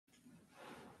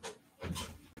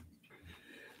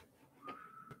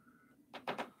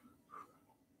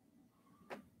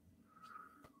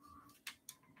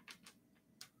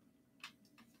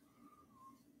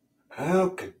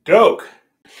Okay, doke.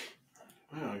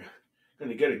 Well, I'm going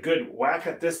to get a good whack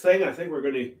at this thing. I think we're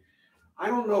going to. I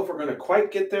don't know if we're going to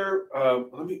quite get there. I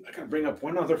got to bring up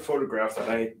one other photograph that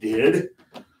I did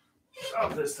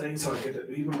of this thing so I get it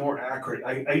even more accurate.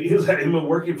 I'm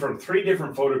working from 3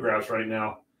 different photographs right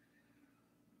now.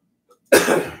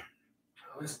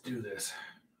 Let's do this.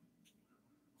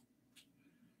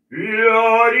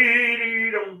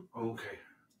 Okay.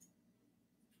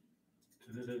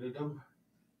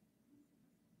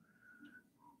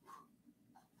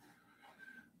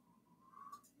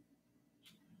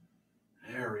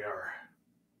 There we are.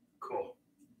 Cool.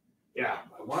 Yeah,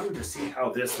 I wanted to see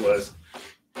how this was.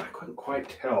 I couldn't quite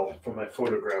tell from my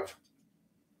photograph.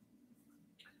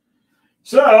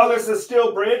 So this is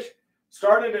Steel Bridge.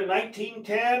 Started in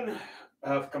 1910.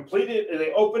 Completed.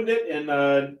 They opened it in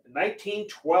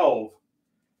 1912.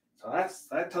 So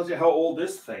that tells you how old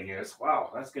this thing is. Wow,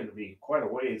 that's going to be quite a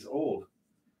ways old.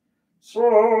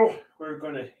 So we're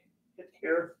going to hit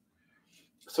here.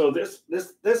 So this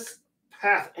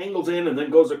path angles in and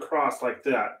then goes across like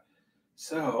that.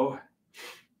 So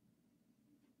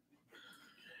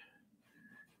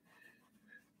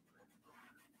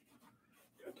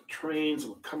got the trains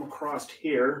will come across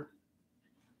here.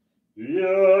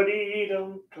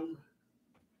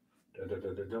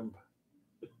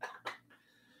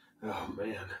 Oh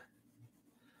man.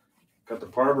 Got the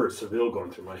Barber of Seville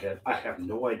going through my head. I have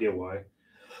no idea why.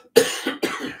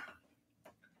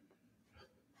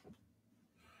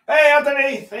 Hey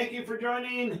Anthony, thank you for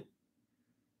joining.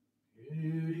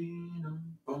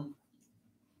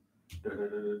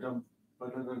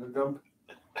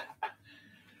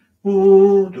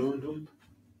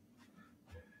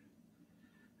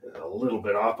 A little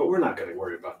bit off, but we're not going to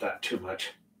worry about that too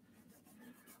much.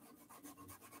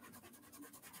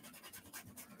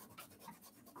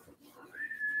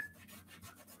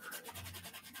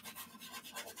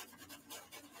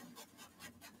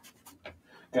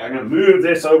 Okay, I'm going to move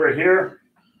this over here.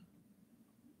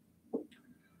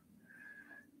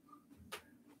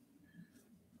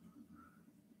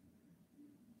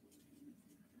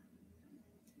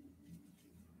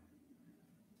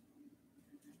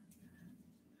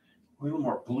 A little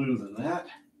more blue than that.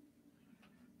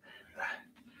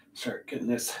 Start getting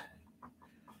this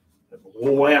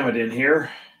laminate in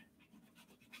here.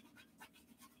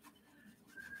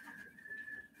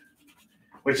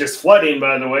 Which is flooding,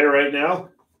 by the way, right now.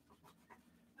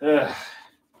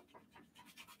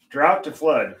 Drought to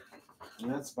flood.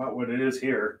 And that's about what it is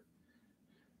here.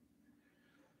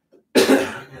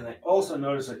 And I also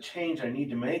notice a change I need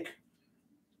to make.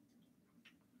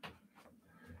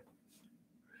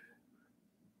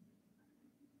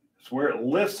 It's where it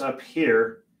lifts up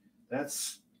here.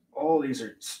 That's all these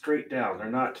are straight down. They're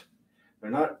not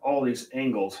all these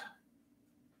angles.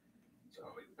 So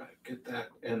we gotta get that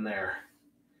in there.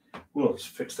 We'll just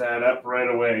fix that up right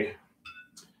away.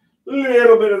 A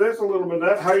little bit of this, a little bit of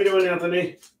that. How are you doing,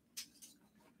 Anthony?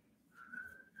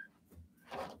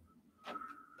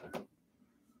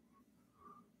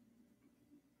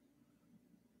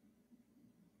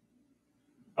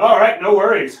 All right, no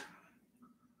worries.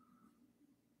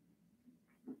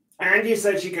 Angie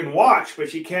said she can watch, but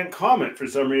she can't comment for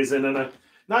some reason, and I'm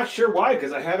not sure why,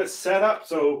 because I have it set up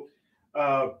so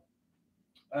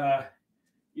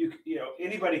you know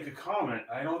anybody could comment.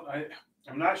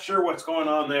 I'm not sure what's going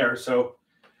on there, so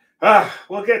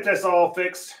we'll get this all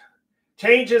fixed.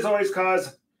 Changes always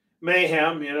cause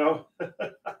mayhem, you know.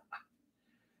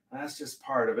 That's just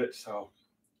part of it. So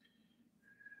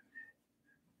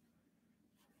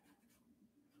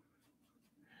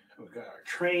we've got our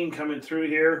train coming through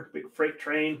here, big freight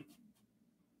train,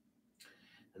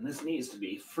 and this needs to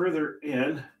be further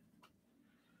in.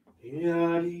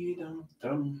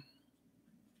 Yaddy-dum-dum.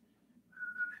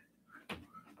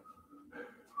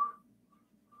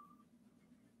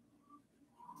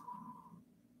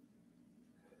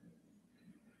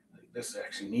 This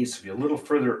actually needs to be a little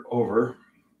further over.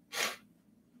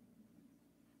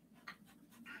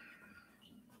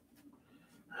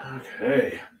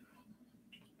 Okay.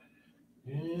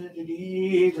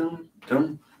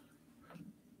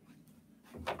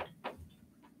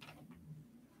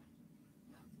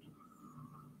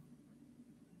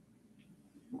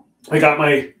 I got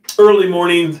my early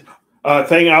morning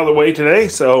thing out of the way today,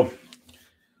 so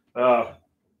I'm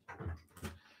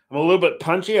a little bit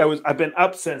punchy. I've been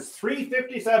up since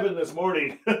 3:57 this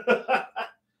morning.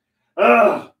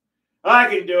 I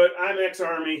can do it. I'm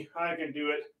ex-Army. I can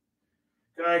do it.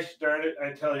 Gosh darn it,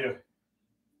 I tell you.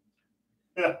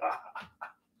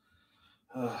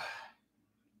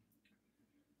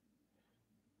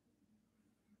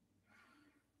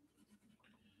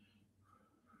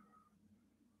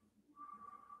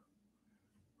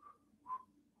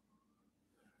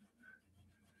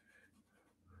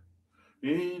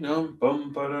 Dum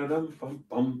bum ba dum bum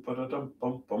bum ba dum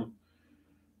bum bum.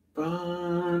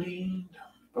 Ba-dee,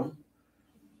 bum.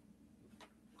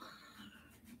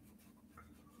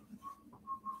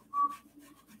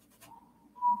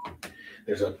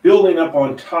 There's a building up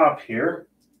on top here.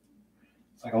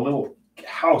 It's like a little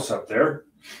house up there.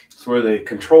 It's where the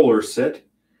controllers sit.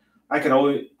 I can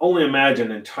only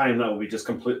imagine in time that will be just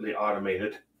completely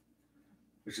automated,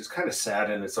 which is kind of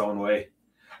sad in its own way.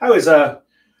 I was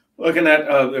looking at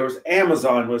there was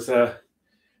Amazon was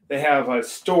they have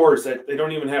stores that they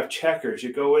don't even have checkers.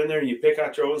 You go in there and you pick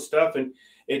out your own stuff, and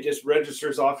it just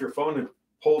registers off your phone and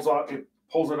pulls it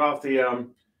off the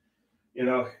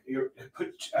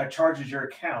charges your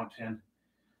account. And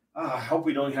I hope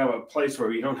we don't have a place where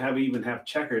we don't even have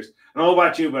checkers. I don't know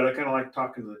about you, but I kind of like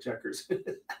talking to the checkers.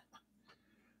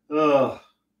 Ugh.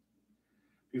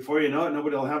 Before you know it,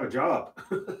 nobody will have a job.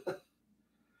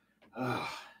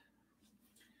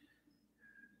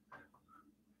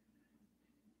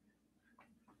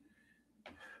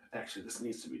 Actually, this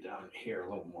needs to be down here a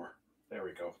little more. There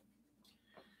we go.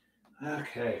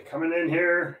 Okay, coming in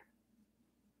here.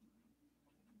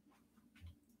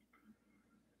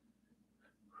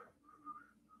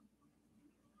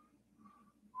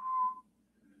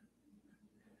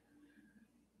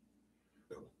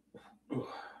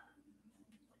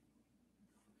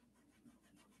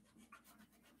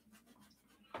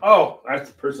 Oh, that's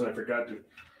the person I forgot to.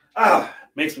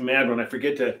 Makes me mad when I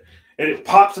forget to, and it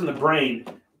pops in the brain.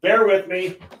 Bear with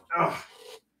me.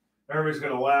 Everybody's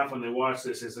gonna laugh when they watch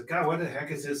this. It's like, God, what the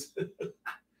heck is this?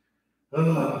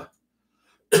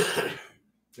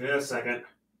 Just a second.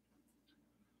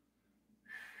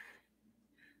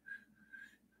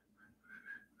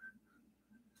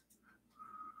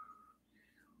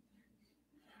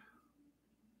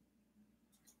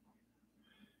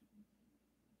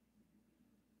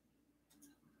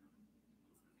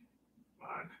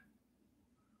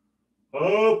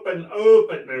 Open,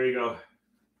 open. There you go.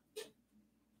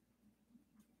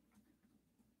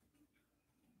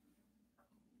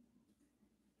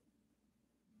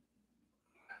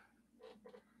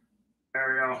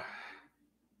 There we go.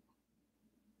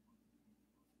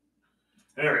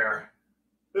 There we are.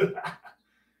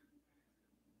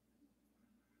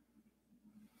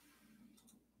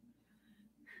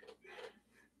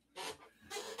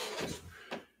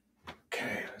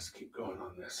 Okay, let's keep going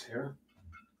on this here.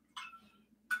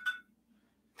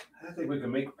 I think we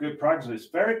can make good progress. It's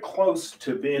very close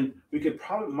to being. We could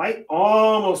might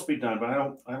almost be done, but I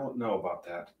don't know about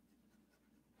that.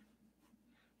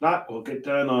 We'll get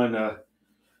done on.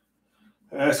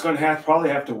 It's going to probably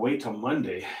have to wait till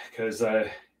Monday because there's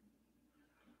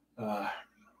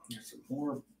some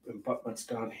more abutments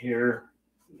down here.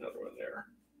 Another one there.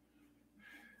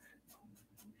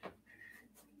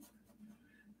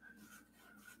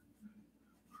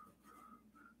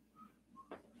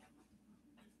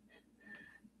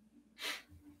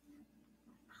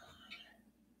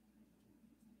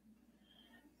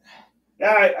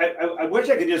 Yeah, I wish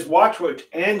I could just watch what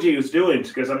Angie was doing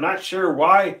because I'm not sure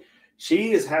why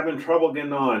she is having trouble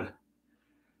getting on.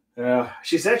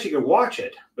 She said she could watch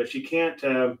it, but she can't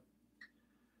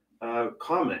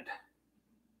comment.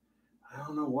 I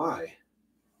don't know why.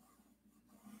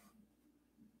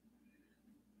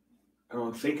 I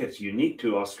don't think it's unique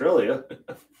to Australia.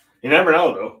 You never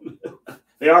know, though.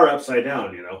 They are upside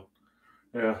down, you know.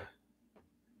 Yeah.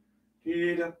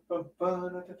 It's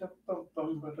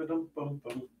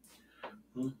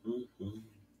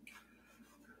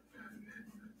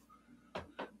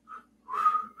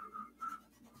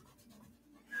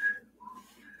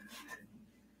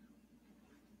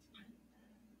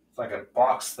like a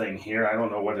box thing here. I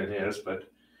don't know what it is, but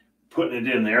putting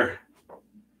it in there.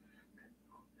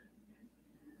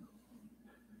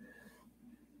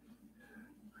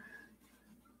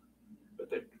 But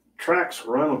the tracks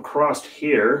run across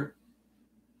here.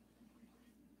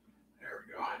 There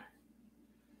we go.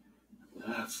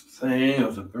 That's the thing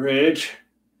of the bridge.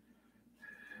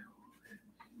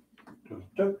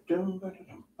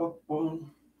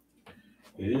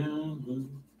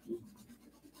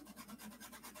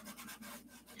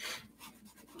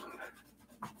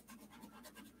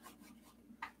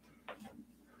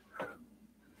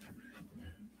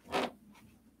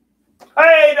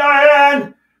 Hey,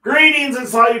 Diane! Greetings and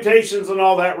salutations and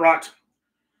all that rot.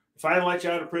 Finally let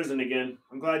you out of prison again.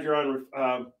 I'm glad you're on,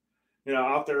 out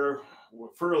there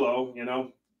with furlough.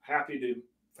 Happy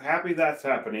that's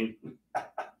happening.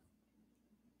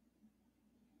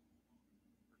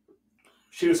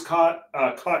 She was caught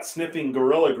sniffing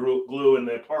Gorilla Glue in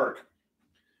the park.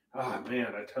 Ah,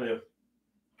 man, I tell you,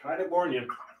 try to warn you.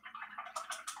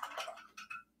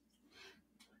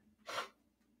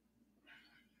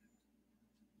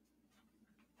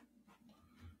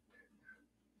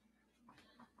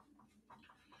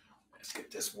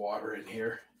 water in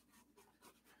here.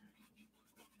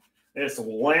 It's the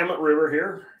Willamette River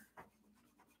here.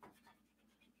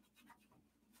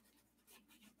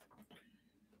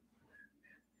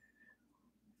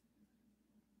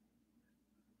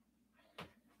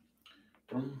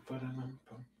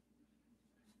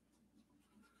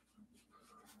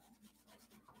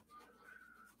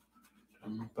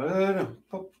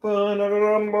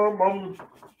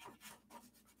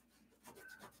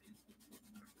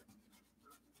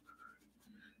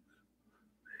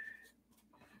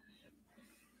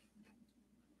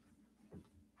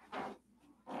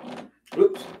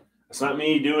 Oops. It's not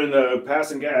me doing the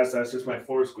passing gas. That's just my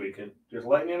floor squeaking. Just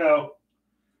letting you know.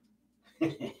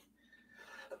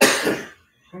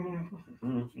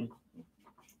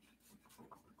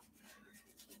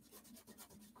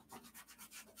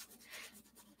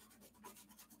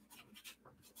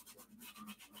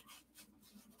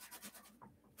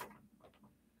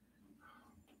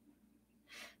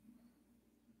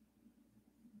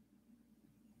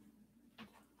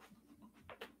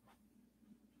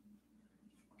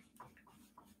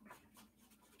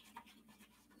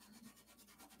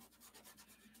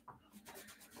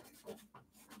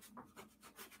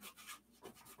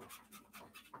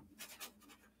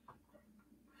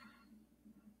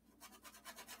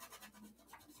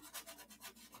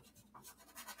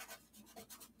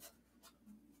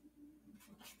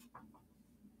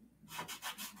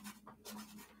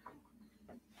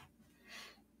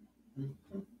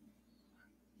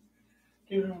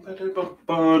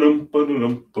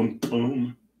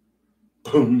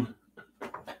 Boom.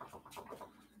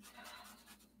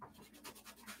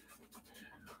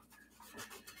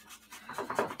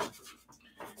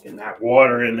 Getting that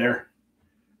water in there.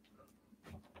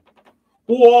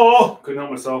 Whoa! Couldn't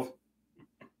help myself.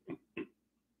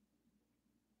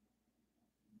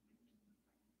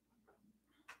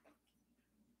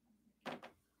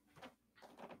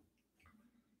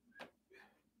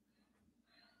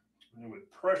 And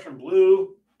with Prussian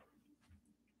blue.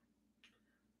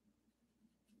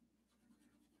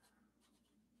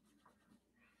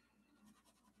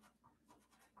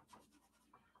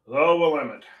 Low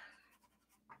Willamette.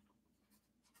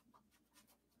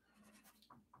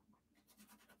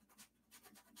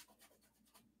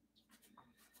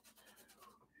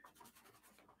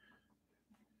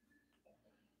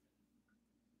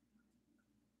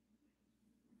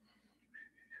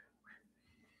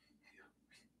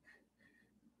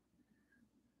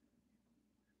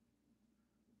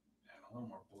 A little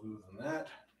more blue than that.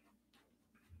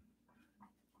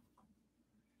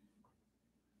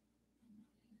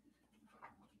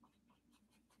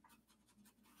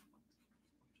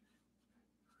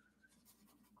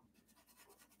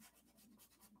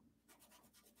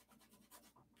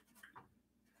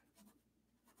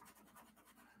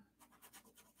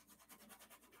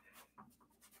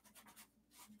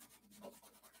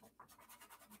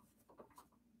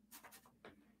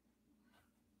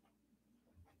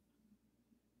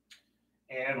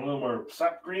 And a little more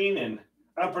sap green and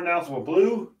unpronounceable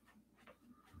blue.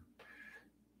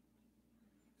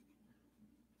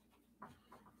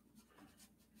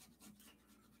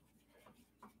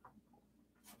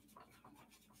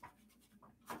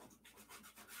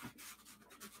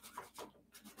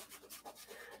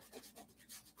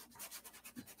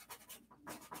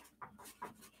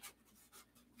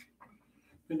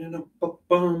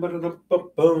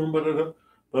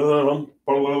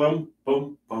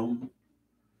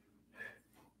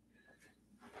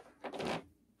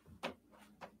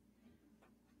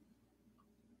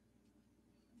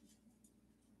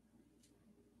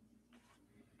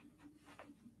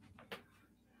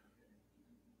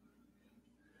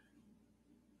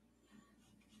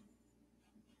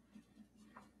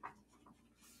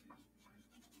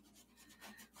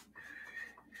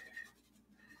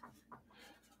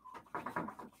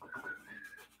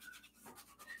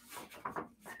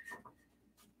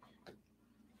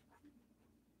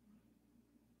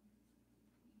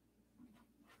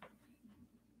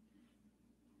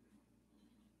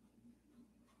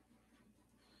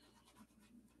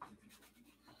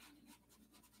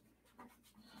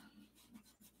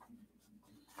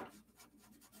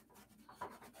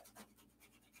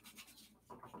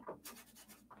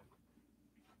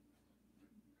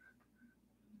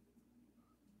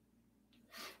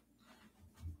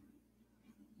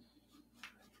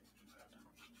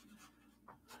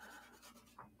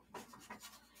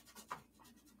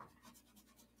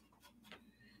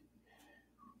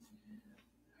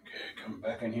 Come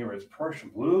back in here as Prussian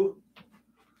blue.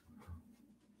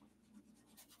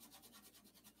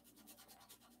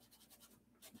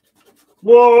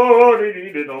 Whoa,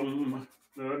 dee dee dum,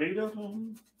 dee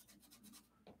dum.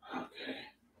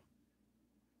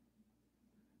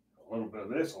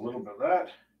 of this, a little bit of that.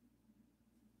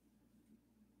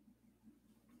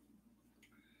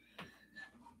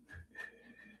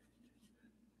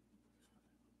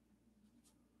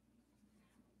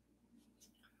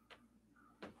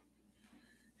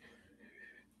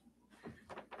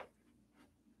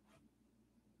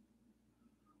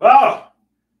 Oh,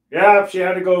 yeah, she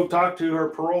had to go talk to her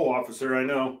parole officer. I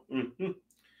know. Mm-hmm.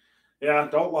 Yeah,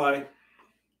 don't lie.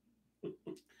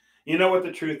 You know what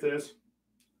the truth is?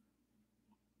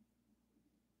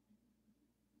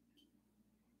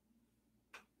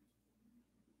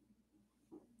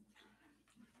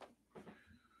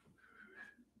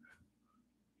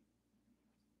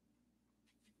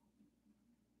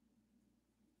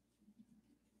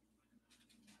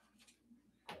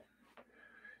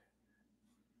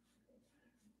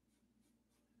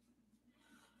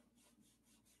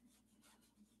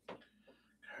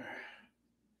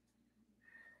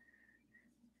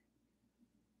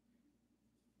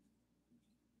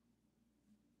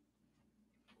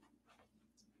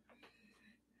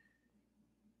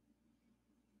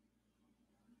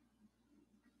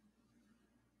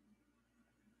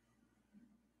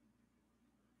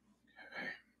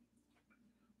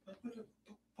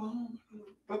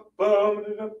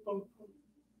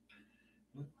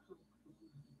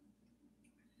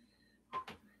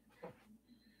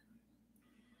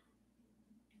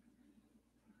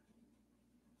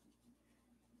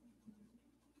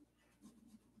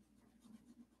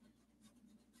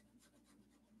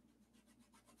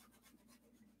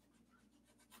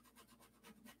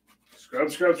 Scrub,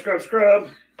 scrub, scrub, scrub.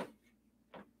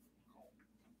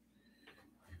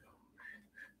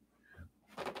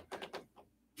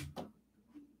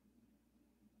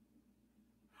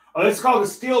 Oh, it's called the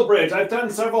steel bridge. I've done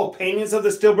several paintings of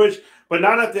the steel bridge, but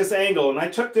not at this angle. And I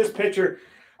took this picture.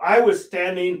 I was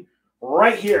standing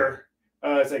right here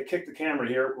as I kicked the camera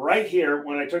here, right here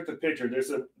when I took the picture.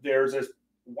 There's this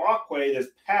walkway, this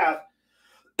path,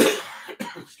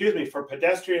 excuse me, for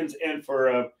pedestrians and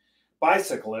for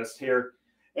bicyclists here.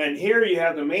 And here you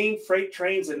have the main freight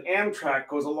trains, and Amtrak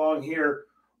goes along here.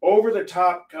 Over the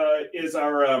top is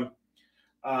our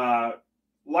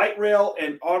light rail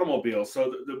and automobiles.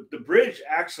 So the bridge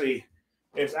actually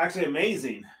is actually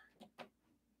amazing.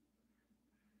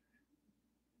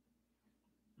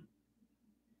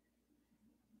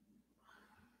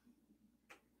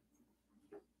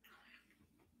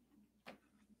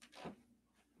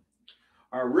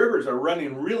 Our rivers are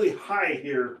running really high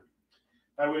here.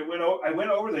 I went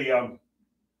over the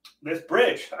this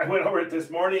bridge. I went over it this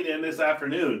morning and this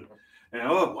afternoon, and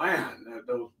oh man,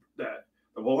 the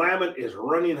Willamette is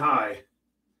running high.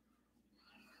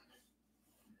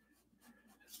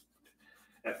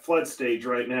 At flood stage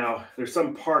right now. There's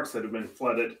some parks that have been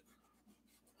flooded.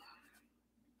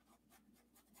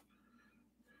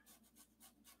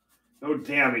 No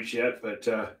damage yet, but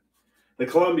the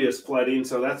Columbia is flooding,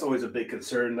 so that's always a big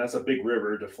concern. That's a big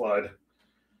river to flood.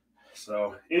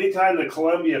 So anytime the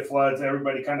Columbia floods,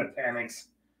 everybody kind of panics.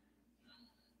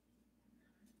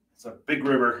 It's a big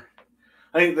river.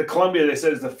 I think the Columbia, they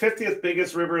said, is the 50th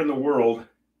biggest river in the world.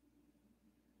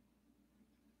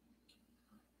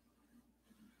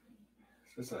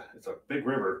 It's a big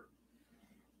river.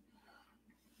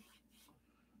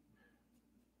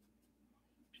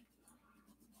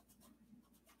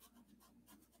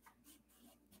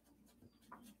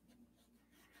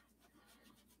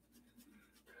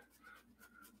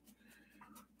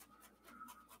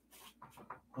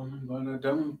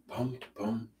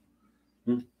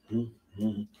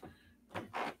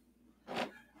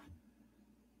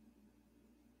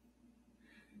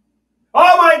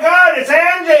 Oh my God, it's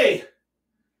Angie!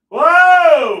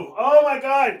 Whoa! Oh my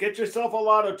God, get yourself a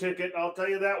lotto ticket. I'll tell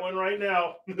you that one right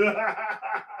now.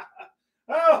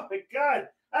 Oh my God,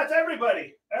 that's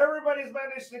everybody. Everybody's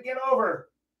managed to get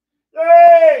over.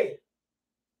 Yay!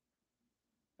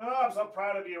 Oh, I'm so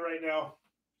proud of you right now.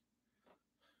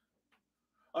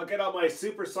 I'll get on my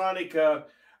supersonic,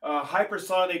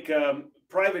 hypersonic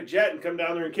private jet and come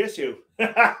down there and kiss you.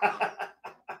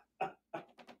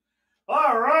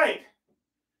 All right.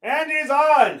 Andy's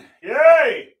on.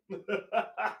 Yay.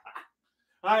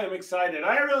 I am excited.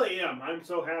 I really am. I'm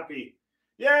so happy.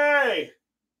 Yay.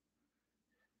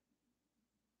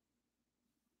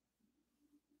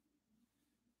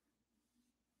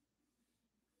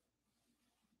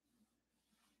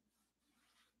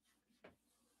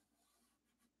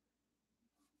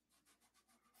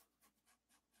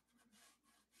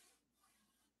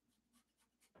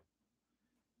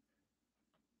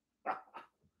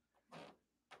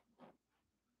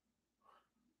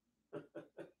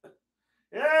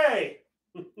 Yay.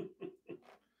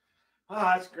 Oh,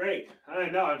 that's great. I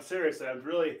know. I'm serious. I'm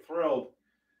really thrilled.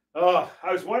 Oh,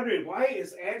 I was wondering, why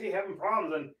is Angie having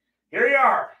problems? And here you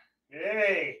are.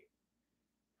 Yay.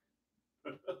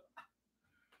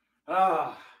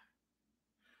 Ah,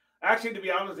 actually, to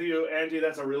be honest with you, Angie,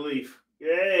 that's a relief.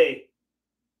 Yay.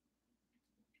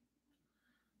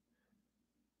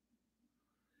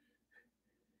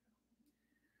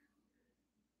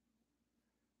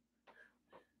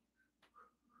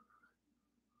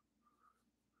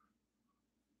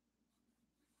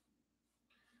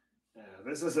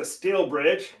 This is a steel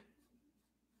bridge.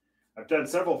 I've done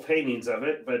several paintings of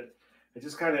it, but I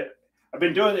just kind of, I've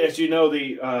been doing, as you know,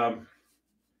 the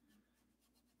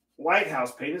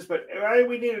lighthouse paintings, but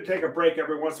we need to take a break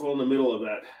every once in a while in the middle of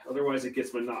that. Otherwise, it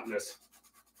gets monotonous.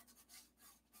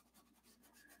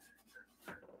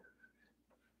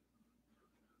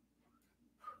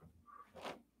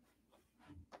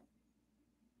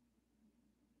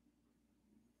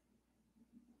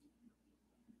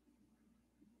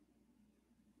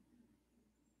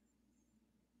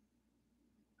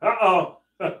 Uh-oh.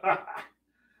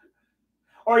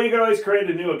 Or you can always create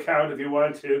a new account if you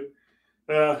want to.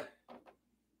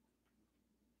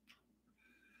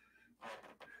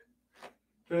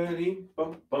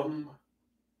 Bum, bum.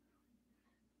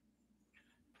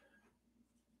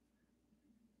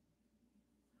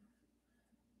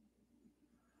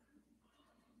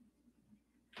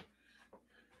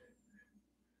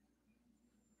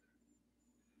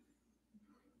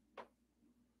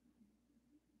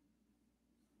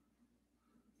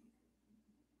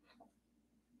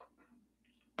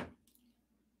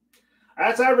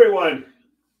 That's everyone.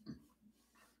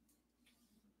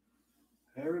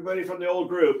 Everybody from the old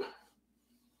group.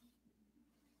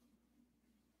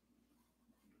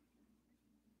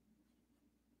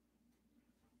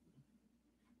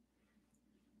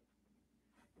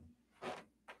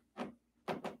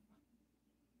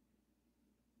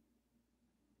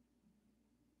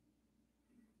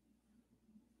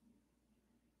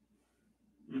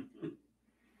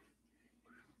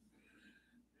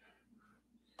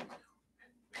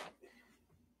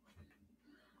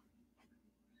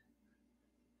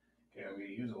 Okay, I'm going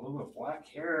to use a little bit of black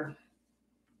here.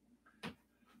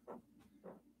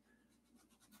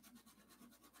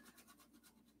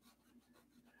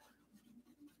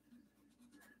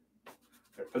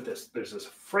 I put this, there's this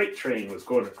freight train was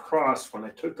going across when I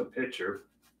took the picture.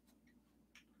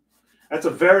 That's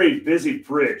a very busy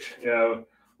bridge. You know,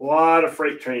 a lot of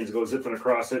freight trains go zipping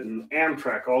across it, and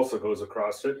Amtrak also goes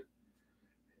across it.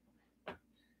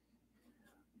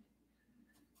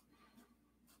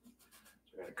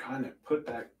 So I kind of put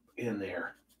that in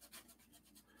there.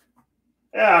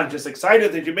 Yeah, I'm just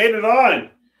excited that you made it on.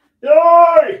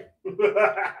 Yay!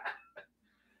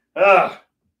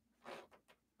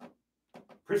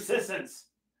 Persistence.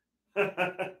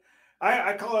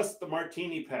 I call us the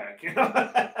martini pack. You know?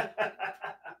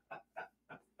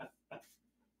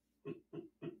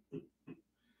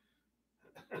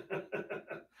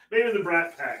 Maybe the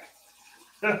brat pack.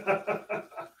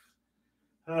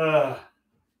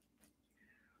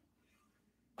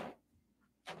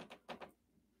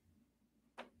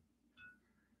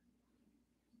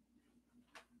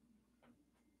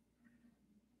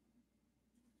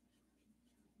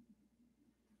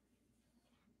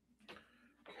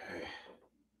 Okay.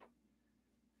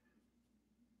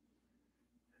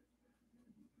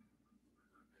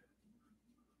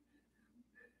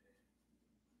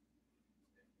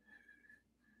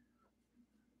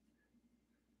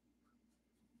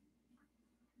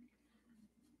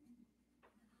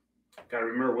 Gotta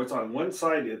remember what's on one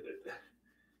side.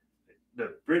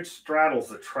 The bridge straddles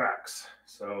the tracks.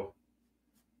 So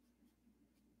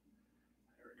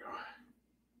there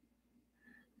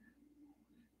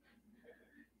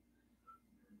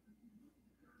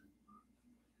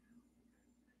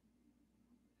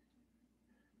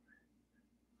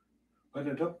we go.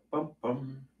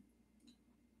 Ba-da-da-bum-bum.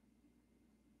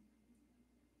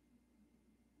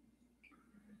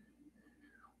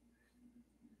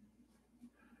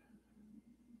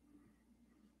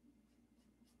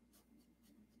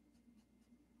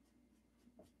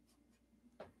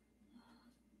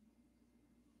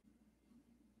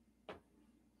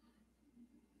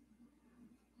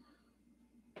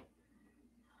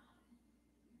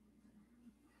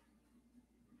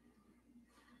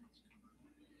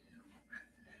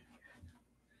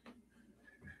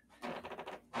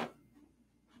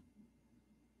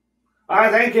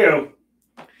 Thank you.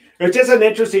 It's just an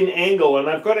interesting angle, and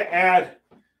I've got to add.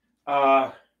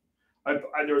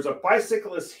 There was a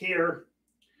bicyclist here.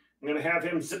 I'm going to have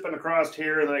him zipping across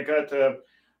here, and I got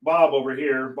Bob over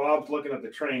here. Bob's looking at the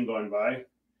train going by.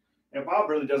 And Bob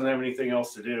really doesn't have anything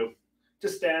else to do.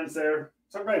 Just stands there.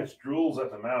 Sometimes drools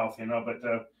at the mouth, you know, but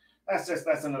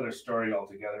that's another story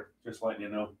altogether. Just letting you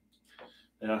know.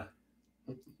 Yeah.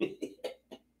 But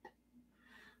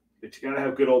you gotta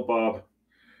have good old Bob.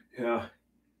 Yeah.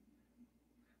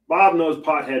 Bob knows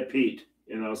Pothead Pete,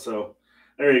 you know, so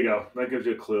there you go. That gives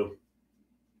you a clue.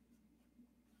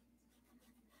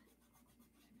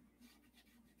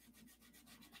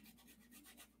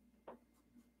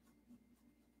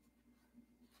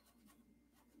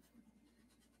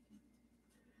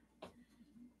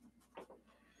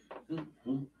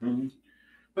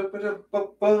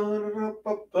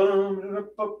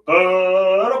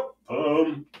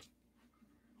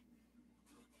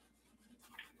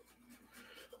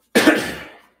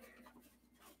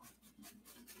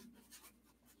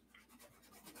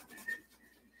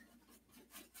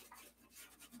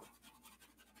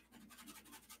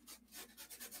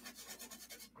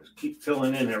 Just keep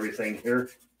filling in everything here.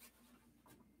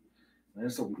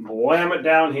 There's the Willamette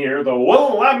down here, the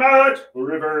Willamette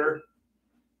River.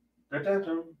 Okay.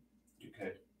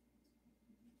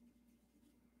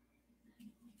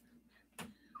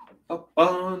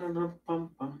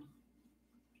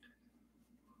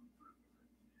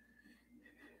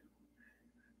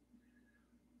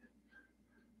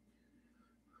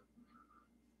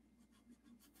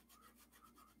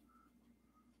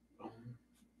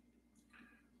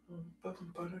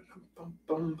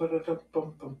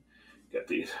 Get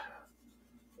these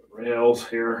rails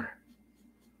here.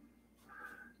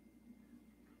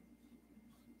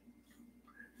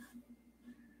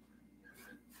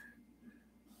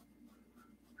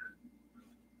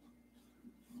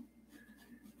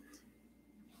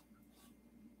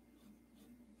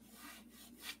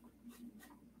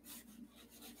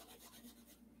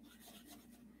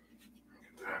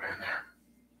 Get that in there.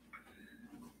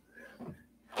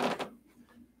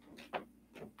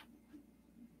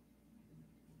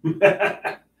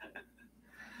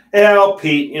 Yeah,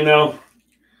 Pete, you know,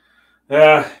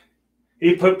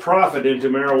 he put profit into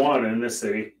marijuana in this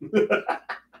city. Okay,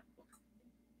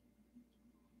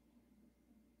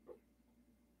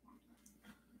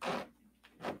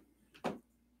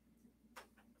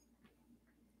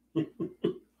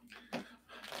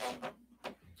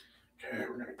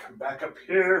 we're going to come back up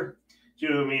here.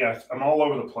 You and me, I'm all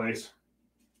over the place.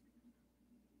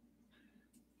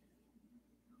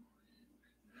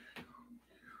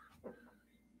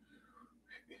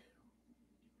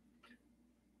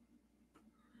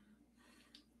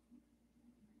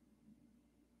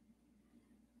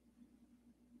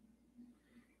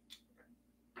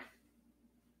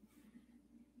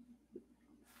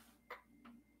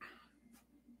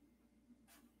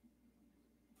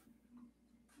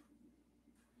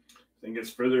 Then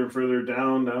gets further and further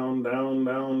down, down, down,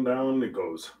 down, down it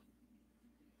goes.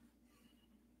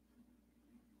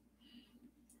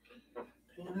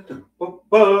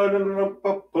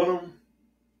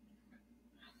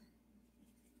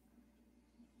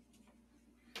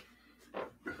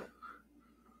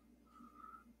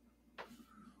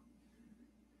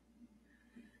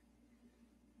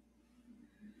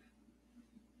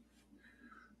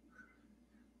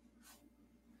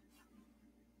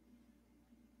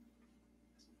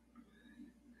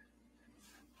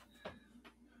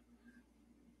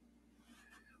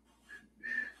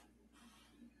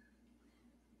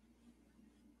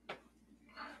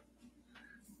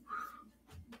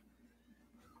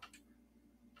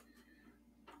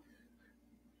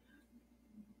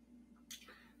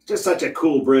 Just such a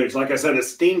cool bridge. Like I said,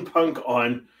 it's steampunk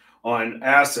on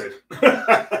acid. You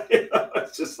know,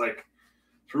 it's just like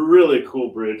it's a really cool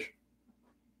bridge.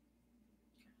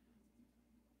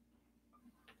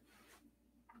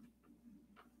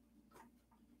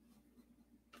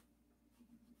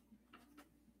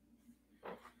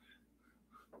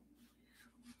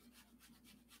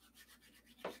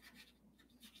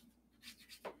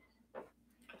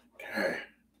 Okay.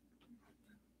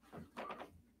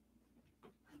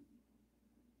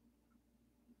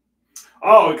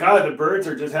 Oh God, the birds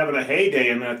are just having a heyday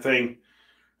in that thing.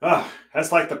 Ah,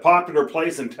 that's like the popular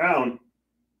place in town.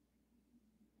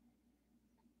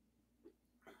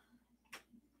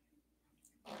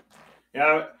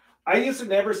 Yeah, I used to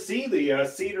never see the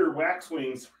cedar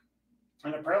waxwings,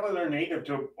 and apparently they're native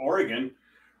to Oregon,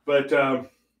 but I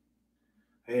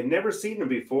had never seen them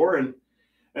before, and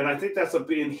I think that's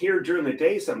being here during the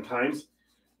day sometimes,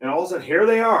 and all of a sudden here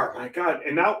they are. My God!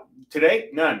 And now today,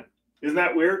 none. Isn't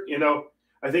that weird? You know,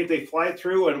 I think they fly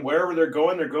through, and wherever they're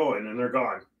going, and they're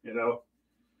gone. You know,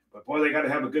 but boy, they got to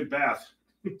have a good bath.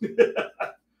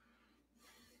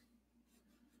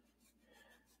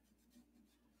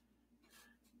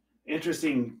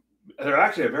 Interesting They're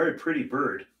actually a very pretty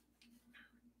bird.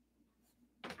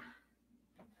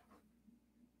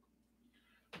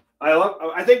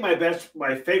 I think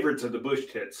my favorites are the bush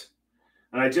tits,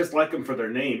 and I just like them for their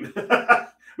name.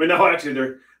 But no, actually,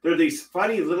 they're these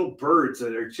funny little birds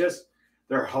that are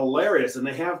they're hilarious, and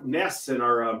they have nests in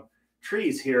our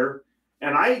trees here.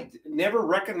 And I never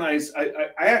recognized.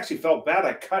 I actually felt bad.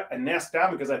 I cut a nest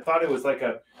down because I thought it was like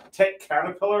a tent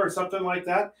caterpillar or something like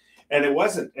that, and it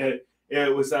wasn't.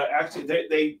 It was actually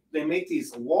they make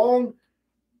these long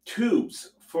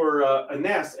tubes for a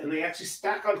nest, and they actually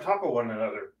stack on top of one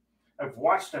another. I've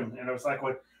watched them, and I was like,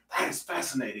 "What? That is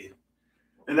fascinating."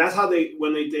 And that's how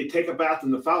when they take a bath in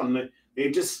the fountain,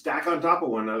 they just stack on top of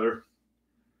one another.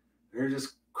 They're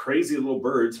just crazy little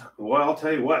birds. Well, I'll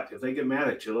tell you what, if they get mad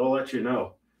at you, they'll let you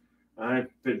know. I've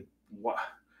been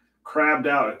crabbed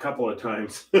out a couple of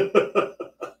times.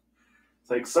 It's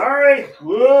like, sorry,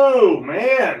 whoa,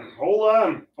 man,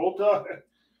 hold on.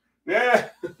 Yeah,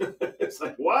 it's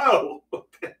like, wow,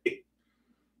 okay.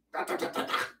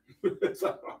 It's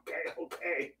like,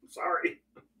 okay, I'm sorry.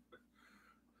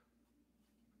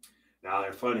 Now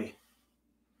they're funny.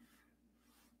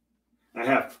 I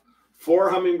have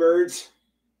 4 hummingbirds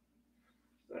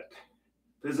that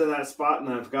visit that spot, and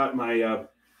I've got my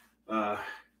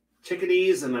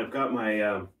chickadees, and I've got my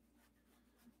oh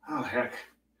heck,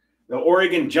 the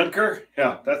Oregon junker.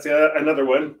 Yeah, that's another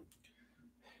one.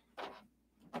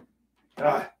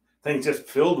 Things just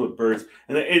filled with birds,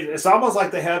 and it's almost like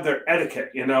they have their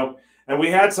etiquette, you know. And we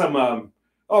had some a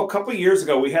couple of years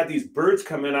ago, we had these birds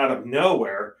come in out of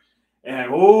nowhere,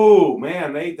 and oh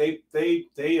man, they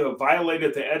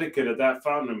violated the etiquette of that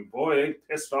fountain, and boy, they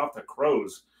pissed off the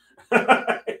crows.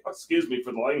 Excuse me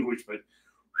for the language, but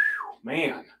whew,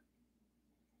 man,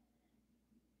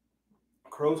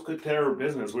 crows could tear our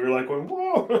business. We were like,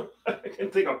 whoa, I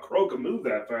didn't think a crow could move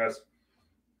that fast.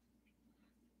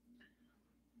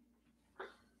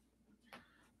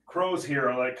 Crows here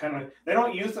are like they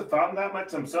don't use the fountain that much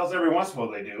themselves. Every once in a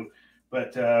while they do,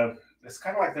 but it's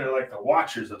kind of like they're like the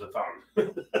watchers of the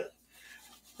fountain.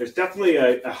 There's definitely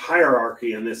a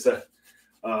hierarchy in this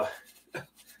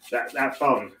that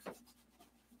fountain.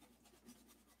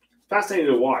 Fascinating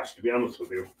to watch, to be honest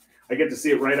with you. I get to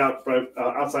see it right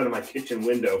outside of my kitchen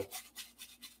window.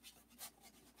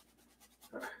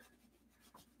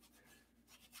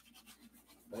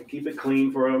 I keep it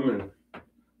clean for them and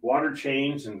water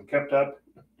changed and kept up.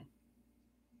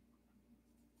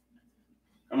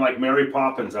 I'm like Mary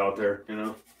Poppins out there, you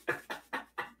know.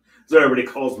 So everybody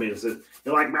calls me and says,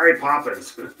 "You're like Mary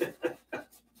Poppins."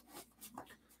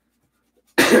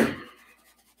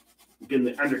 Getting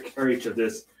the undercarriage of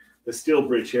the steel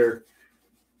bridge here.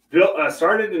 Built,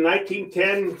 started in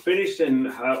 1910, finished and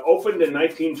opened in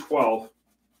 1912.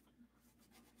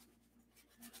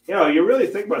 You know, you really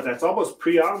think about that. It's almost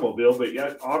pre-automobile, but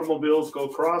yet automobiles go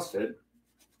across it.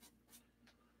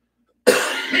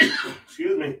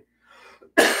 Excuse me.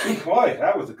 Boy,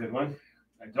 that was a good one.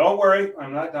 Don't worry,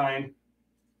 I'm not dying.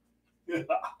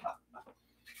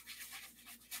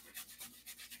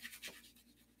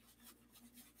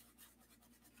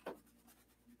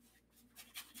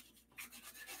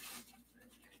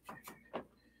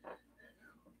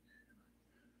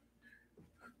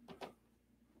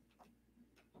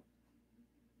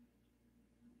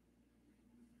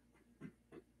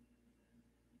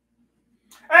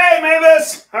 Hey,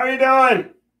 Mavis, how are you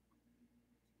doing?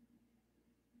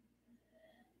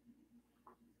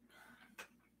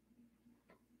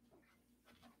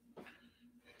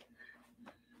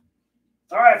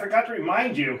 Sorry, I forgot to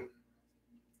remind you.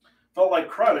 Felt like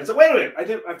crud. I said, wait a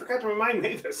minute, I forgot to remind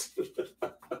Mavis.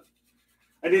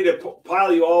 I need to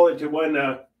pile you all into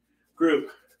one group.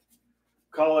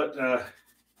 Call it,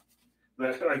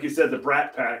 like you said, the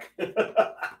Brat Pack.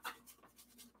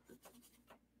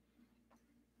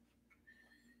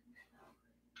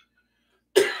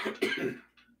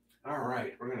 All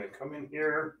right, we're going to come in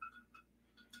here.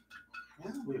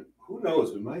 Well, who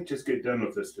knows? We might just get done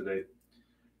with this today.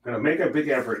 I'm going to make a big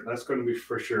effort. That's going to be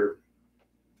for sure.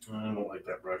 I don't like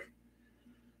that brush.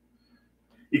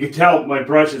 You can tell my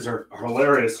brushes are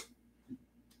hilarious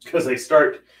because they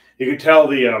start. You can tell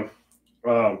the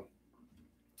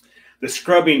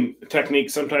scrubbing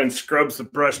technique sometimes scrubs the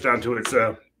brush down to its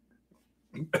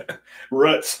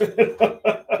roots.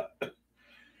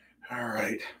 All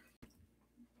right.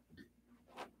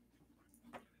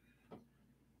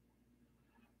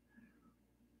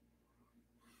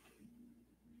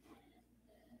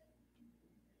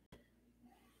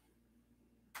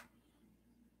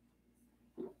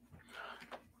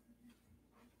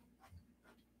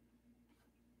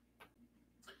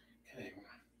 Okay,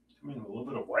 come in a little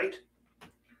bit of white.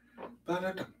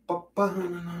 got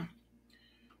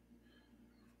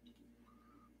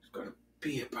to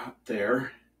be about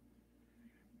there.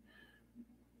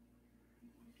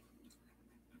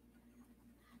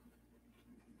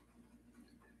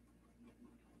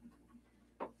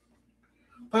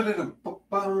 So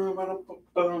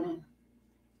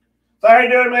how you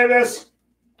doing, Mavis?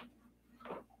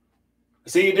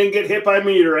 See, you didn't get hit by a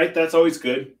meteorite. That's always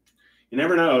good. You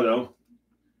never know, though.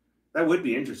 That would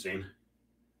be interesting.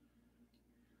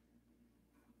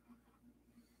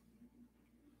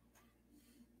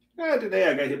 Yeah, today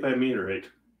I got hit by a meteorite.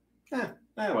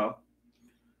 Well.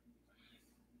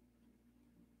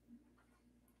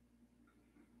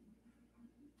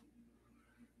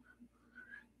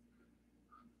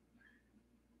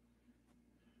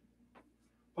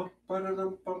 I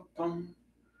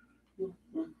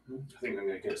think I'm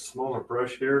going to get a smaller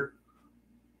brush here.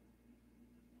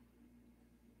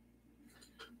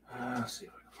 Let's see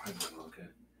if I can find one. Okay.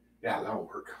 Yeah, that'll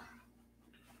work.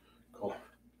 Cool.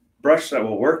 Brush that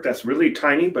will work. That's really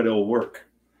tiny, but it'll work.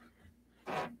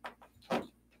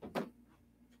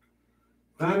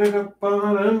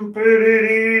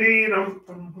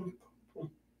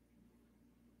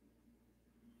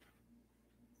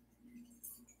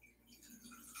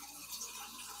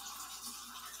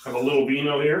 Have a little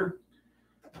vino here.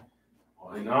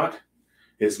 Why not?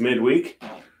 It's midweek.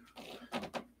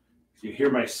 You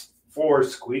hear my floor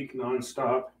squeak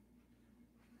nonstop.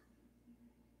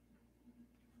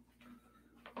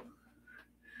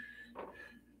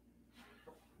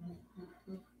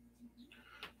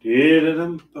 Get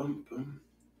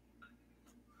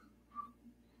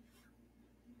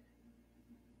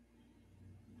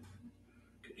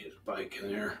his bike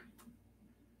in there.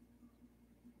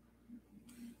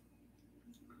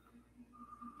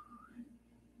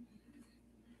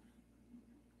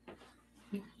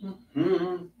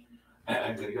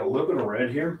 I'm going to get a little bit of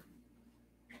red here.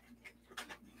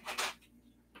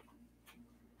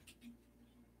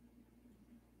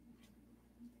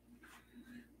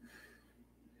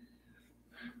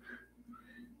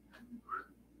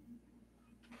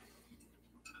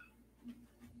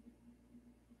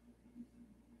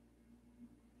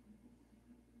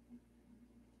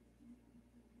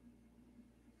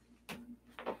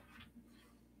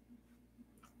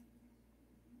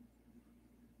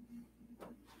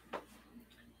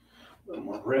 A little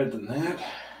more red than that.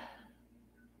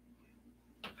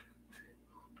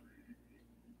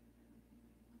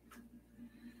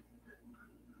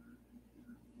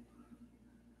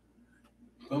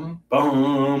 Boom,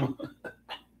 boom.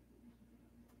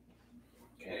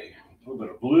 Okay, a little bit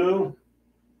of blue, a little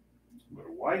bit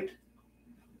of white.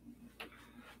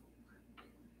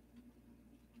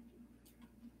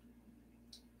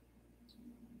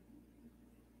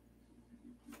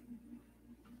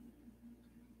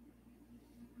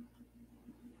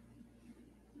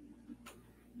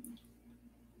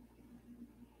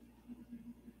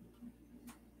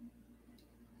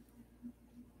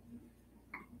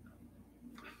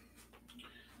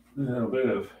 A little bit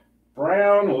of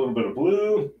brown, a little bit of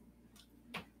blue.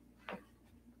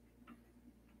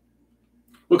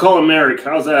 We'll call him Merrick.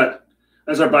 How's that?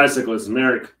 That's our bicyclist,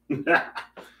 Merrick.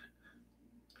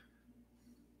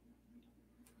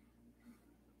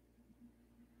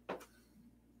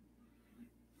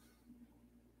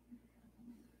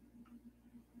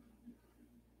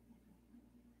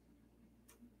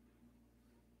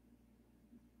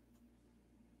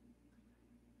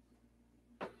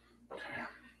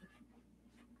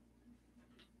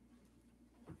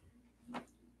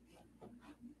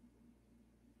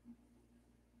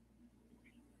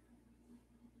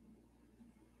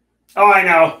 Oh, I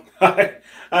know.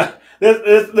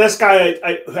 This guy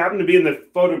I happened to be in the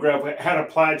photograph had a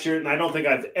plaid shirt, and I don't think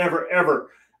I've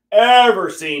ever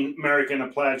seen Merrick in a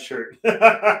plaid shirt.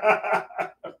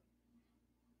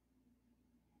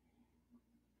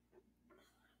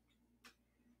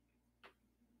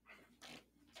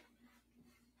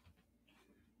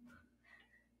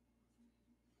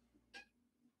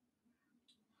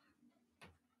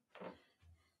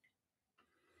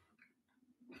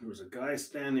 There was a guy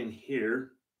standing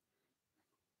here.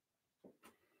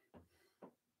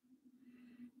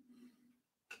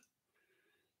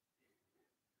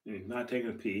 He's not taking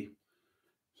a pee.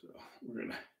 So we're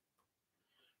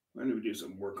gonna do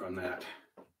some work on that.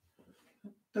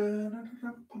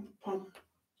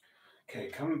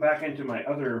 Okay, coming back into my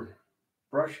other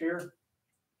brush here.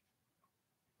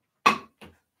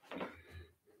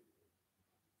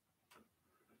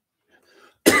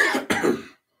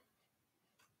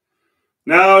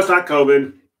 No, it's not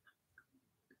COVID.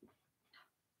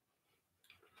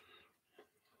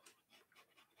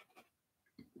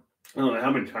 I don't know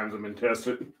how many times I've been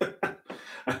tested.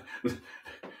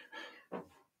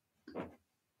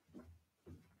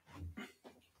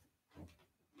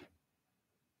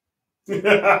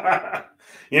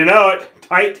 You know it.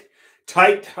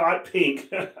 Tight, hot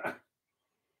pink.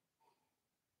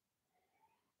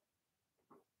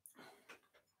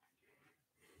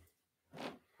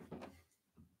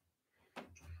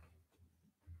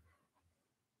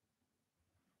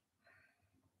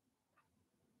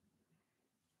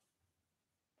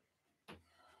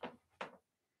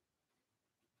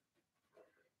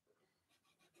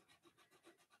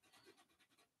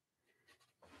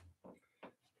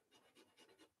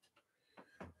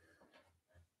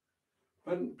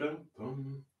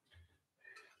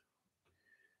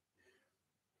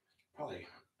 Probably,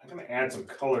 I'm gonna add some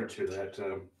color to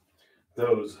that.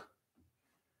 Those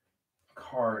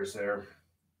cars there.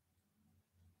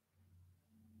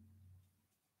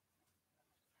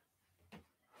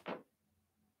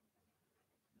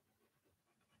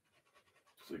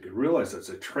 So you could realize it's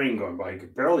a train going by. You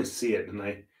could barely see it,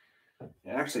 and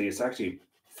it's actually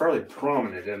fairly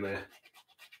prominent in the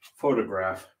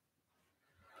photograph.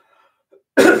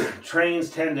 Trains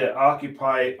tend to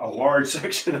occupy a large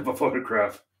section of a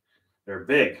photograph. They're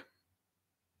big.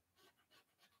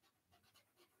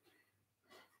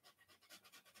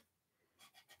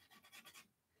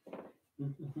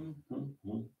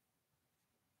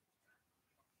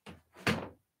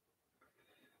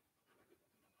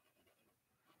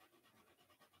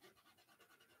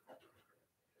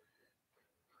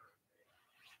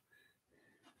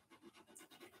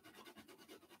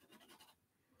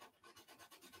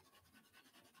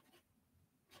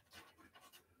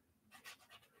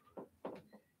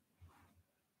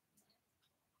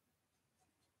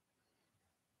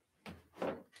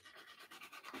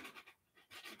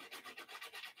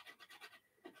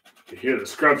 You hear the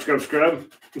scrub, scrub, scrub?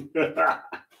 Okay.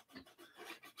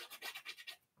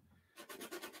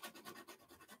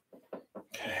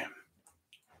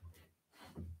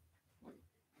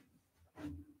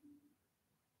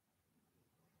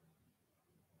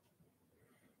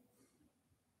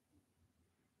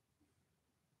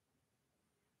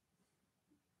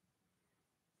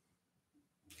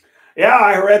 Yeah,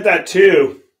 I read that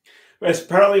too. It's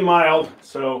apparently mild,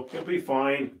 so you'll be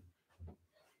fine.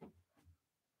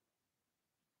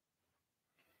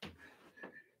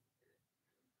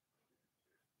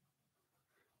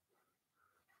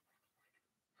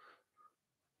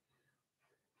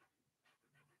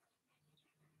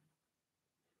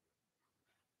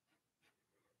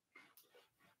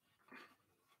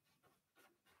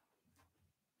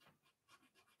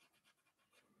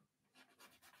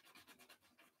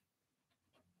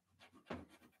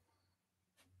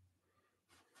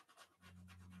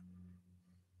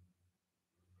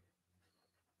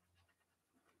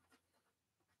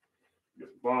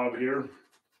 Bob here.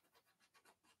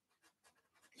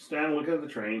 Stand looking at the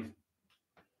train.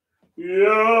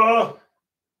 Yeah.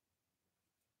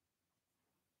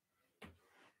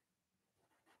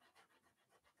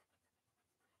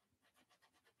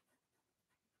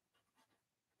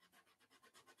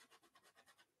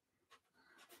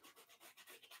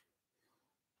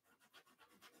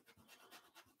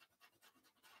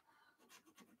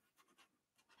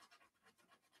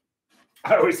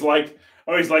 I always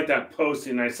liked that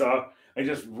posting I saw. I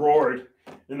just roared,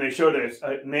 and they showed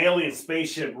an alien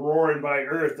spaceship roaring by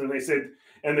Earth, and they said,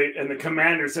 and the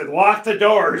commander said, "Lock the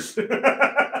doors."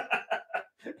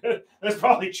 That's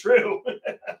probably true.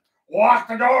 Lock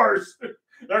the doors.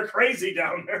 They're crazy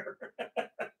down there.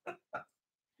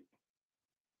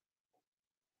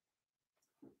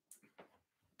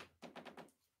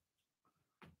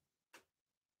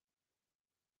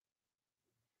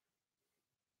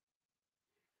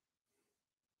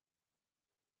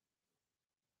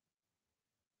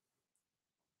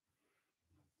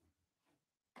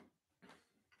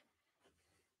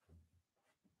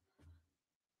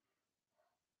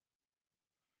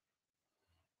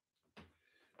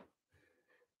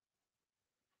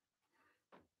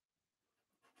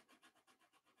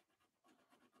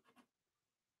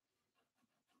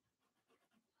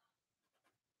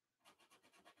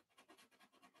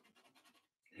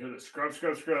 Hear the scrub,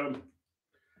 scrub, scrub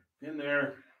in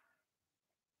there.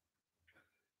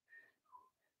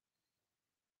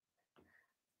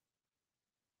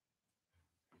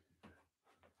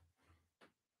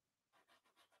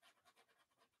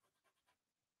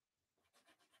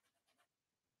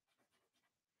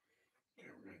 Okay,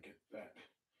 we're gonna get that.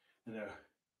 And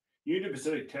Union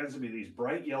Pacific tends to be these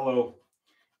bright yellow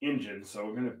engines, so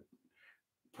we're gonna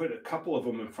put a couple of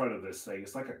them in front of this thing.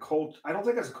 It's like a cold. I don't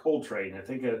think it's a coal train. I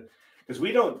think because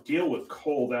we don't deal with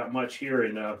coal that much here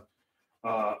in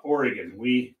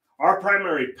Oregon. Our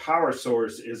primary power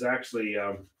source is actually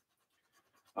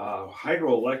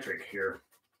hydroelectric here.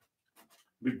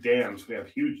 Big dams. We have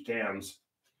huge dams.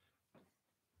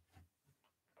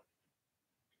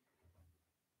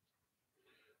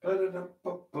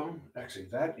 Actually,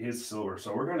 that is silver,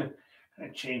 so we're going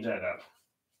to change that up.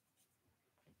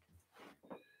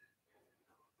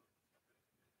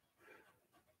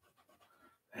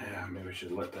 Yeah, maybe I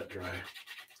should let that dry.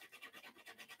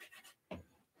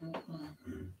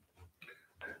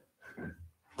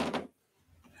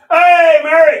 Hey,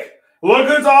 Merrick! Look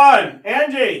who's on!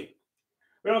 Angie!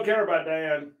 We don't care about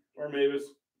Diane or Mavis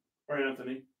or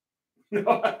Anthony.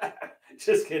 No,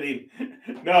 just kidding.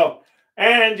 No,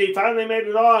 Angie finally made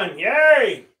it on.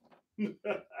 Yay!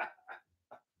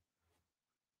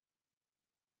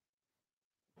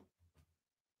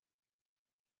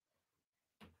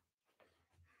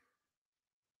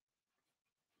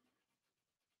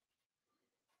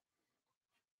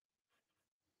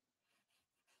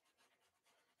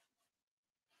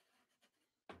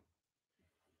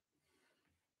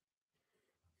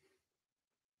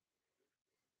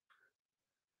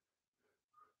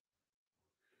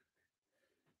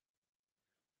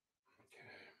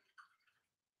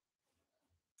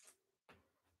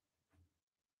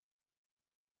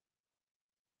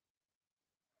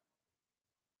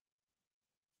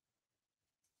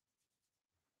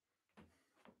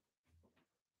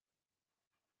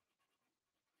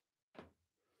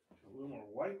 A little more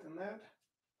white than that.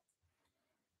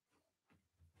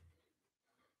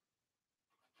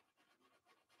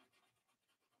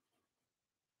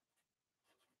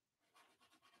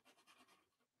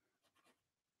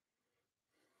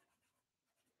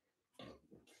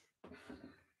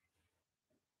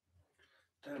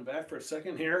 Stand back for a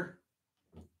second here.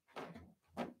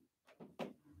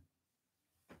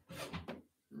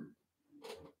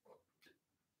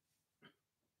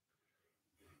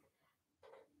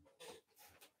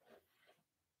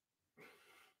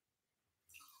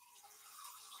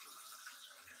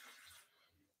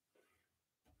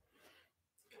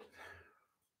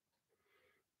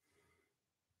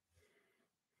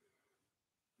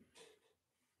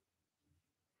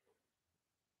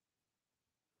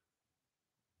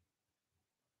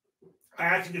 I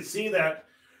actually could see that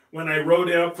when I rode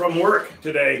out from work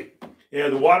today. Yeah,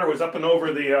 the water was up and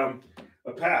over the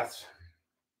paths.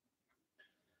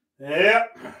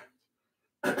 Yep.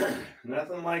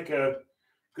 Nothing like a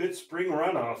good spring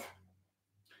runoff.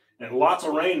 And lots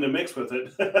of rain to mix with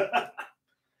it.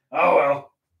 Oh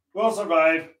well. We'll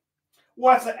survive.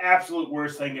 What's the absolute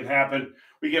worst thing that can happen?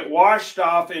 We get washed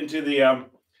off into the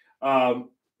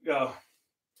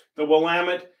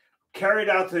Willamette, carried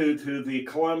out to the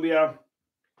Columbia,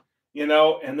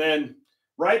 and then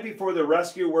right before the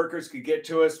rescue workers could get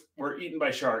to us, we're eaten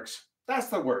by sharks. That's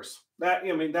the worst. That's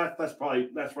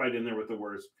right in there with the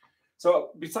worst.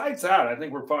 So besides that, I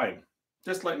think we're fine.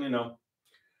 Just letting you know,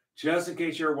 just in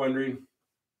case you're wondering.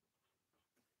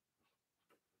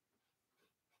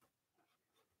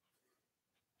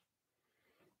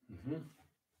 Mm-hmm.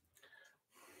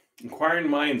 Inquiring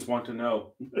minds want to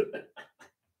know.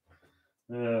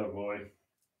 Oh boy.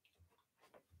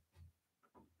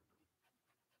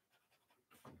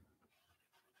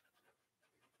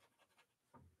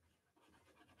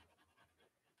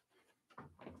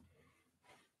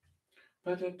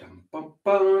 A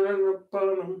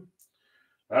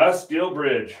steel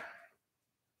bridge.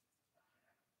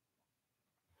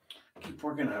 Keep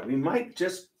working on it. We might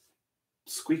just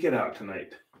squeak it out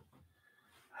tonight.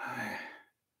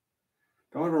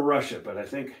 Don't want to rush it, but I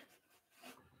think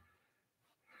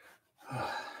I'm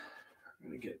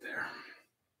going to get there.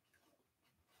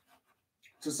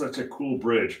 It's just such a cool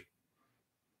bridge.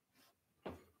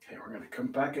 Okay, we're going to come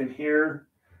back in here.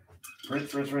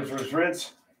 Rinse, rinse, rinse, rinse,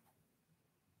 rinse.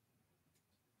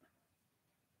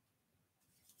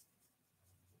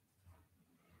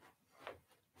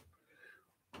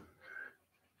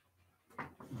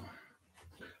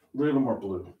 A little more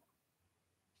blue.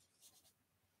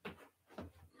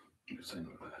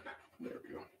 There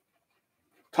we go.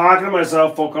 Talking to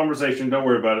myself, full conversation. Don't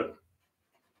worry about it.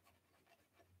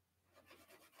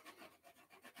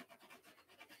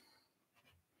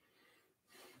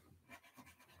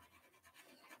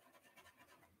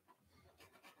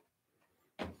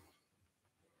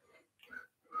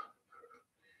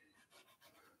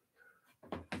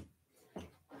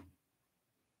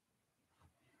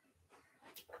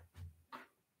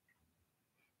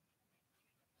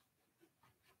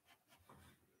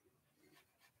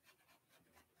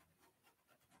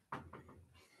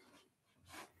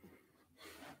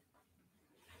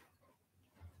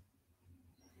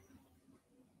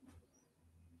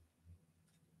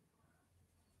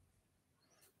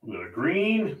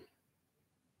 green.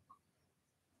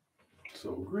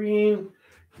 So green,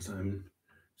 because I'm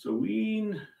so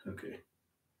green. Okay.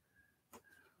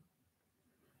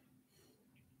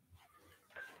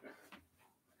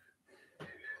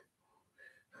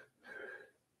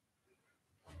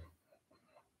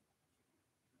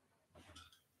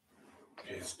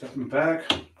 Okay, stepping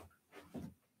back.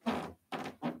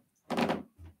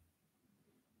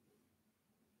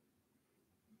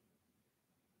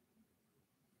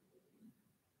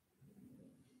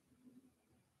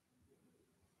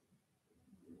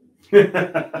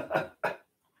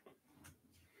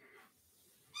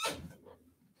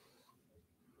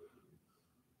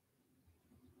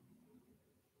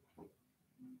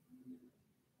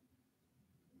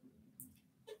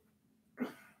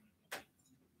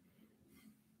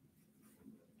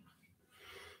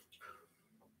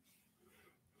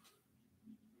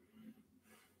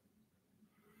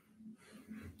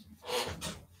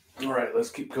 All right, let's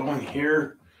keep going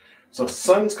here. So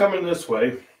sun's coming this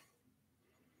way.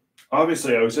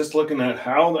 Obviously, I was just looking at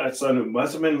how that sun, it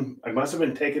must have been, I must have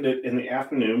been taking it in the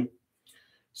afternoon.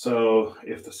 So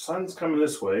if the sun's coming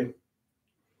this way,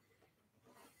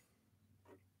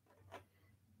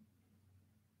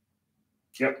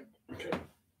 yep, okay.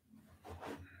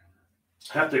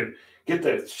 I have to get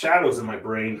the shadows in my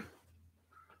brain.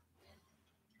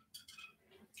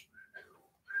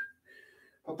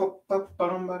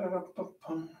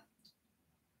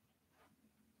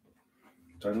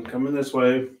 Sun coming this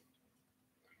way.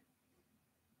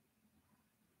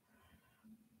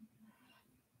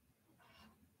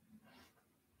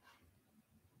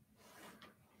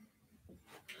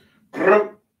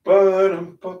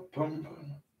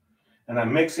 And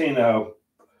I'm mixing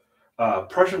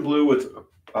Prussian blue with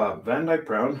Van Dyke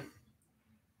brown.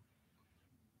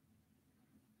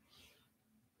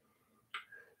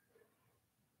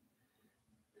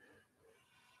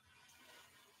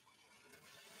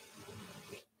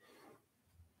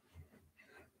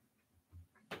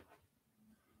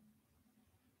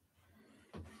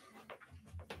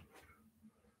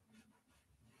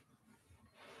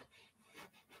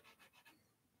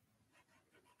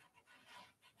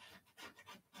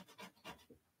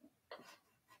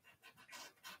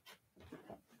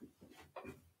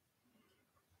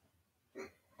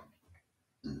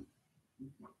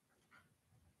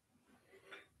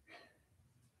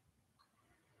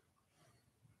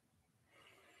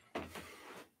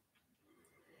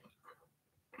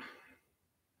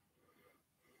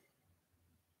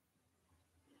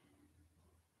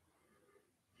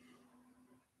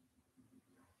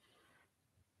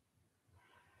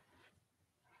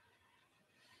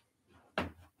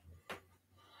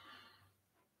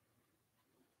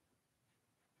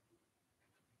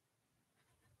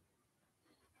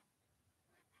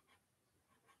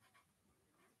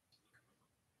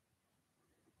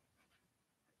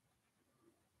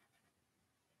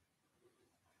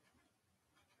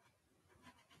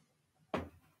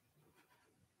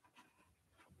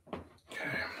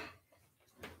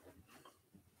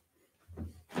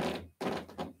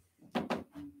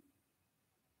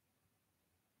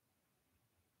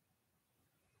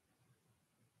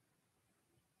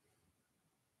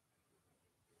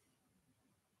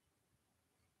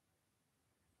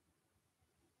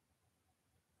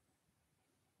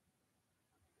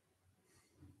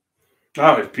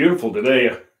 Oh, it's beautiful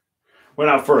today. Went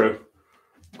out for a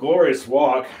glorious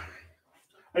walk.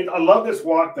 I love this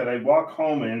walk that I walk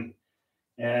home in,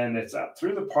 and it's out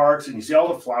through the parks, and you see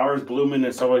all the flowers blooming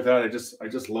and stuff like that. I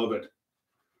just love it.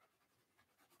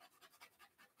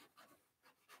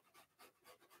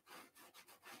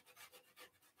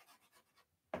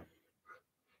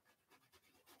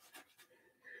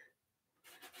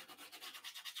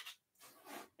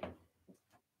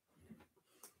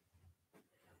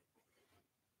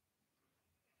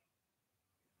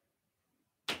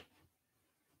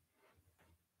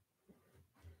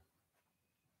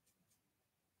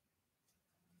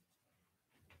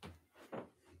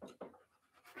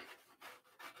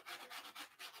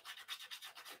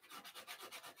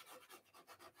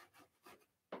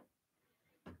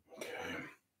 Okay.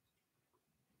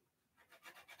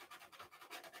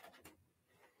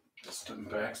 Stepping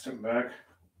back, stepping back.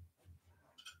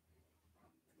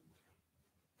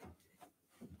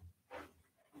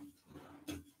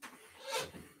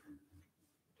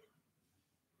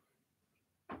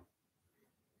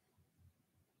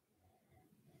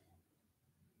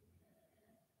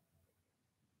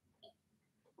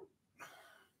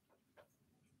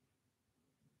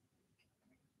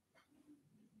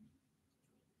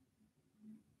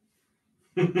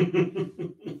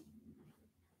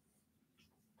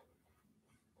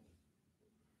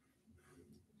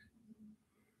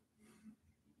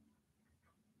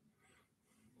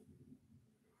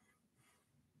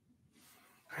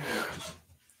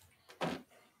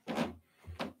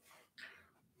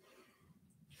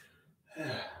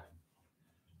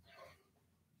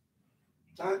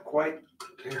 quite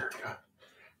there.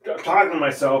 I'm talking to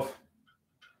myself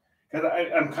because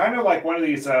I'm kind of like one of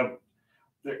these. I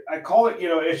call it,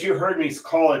 as you heard me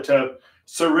call it,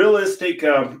 surrealistic,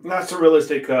 not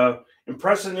surrealistic,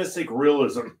 impressionistic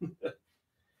realism.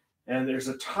 And there's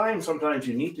a time sometimes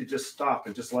you need to just stop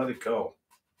and just let it go.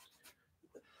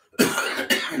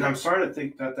 And I'm starting to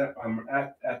think that I'm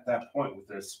at that point with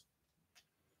this.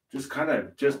 Just kind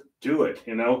of just do it,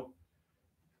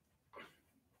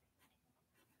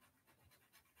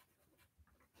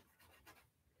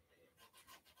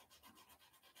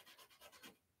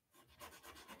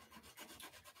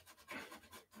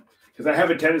 Because I have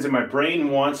a tendency, my brain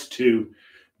wants to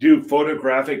do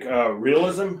photographic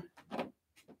realism.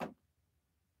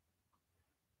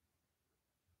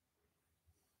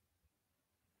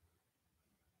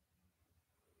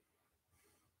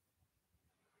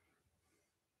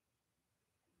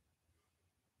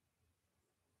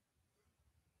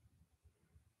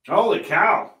 Holy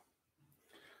cow.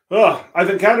 Oh, I've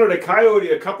encountered a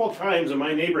coyote a couple times in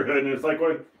my neighborhood, and it's like,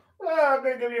 going, I'm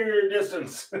going to give you your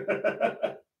distance.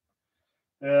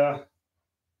 Yeah.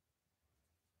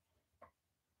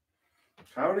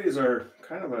 Coyotes are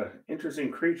kind of an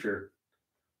interesting creature.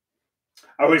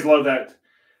 I always love that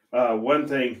one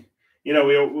thing. We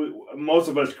most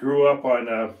of us grew up on,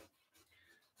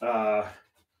 the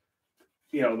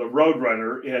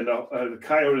Roadrunner and the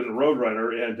coyote and the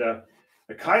Roadrunner, and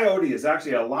a coyote is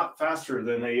actually a lot faster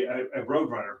than a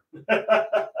Roadrunner.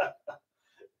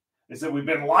 They said we've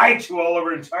been lied to all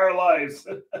our entire lives.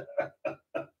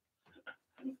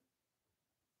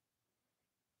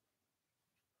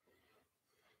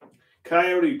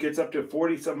 Coyote gets up to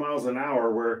 40 some miles an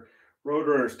hour, where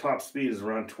Roadrunner's top speed is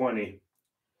around 20.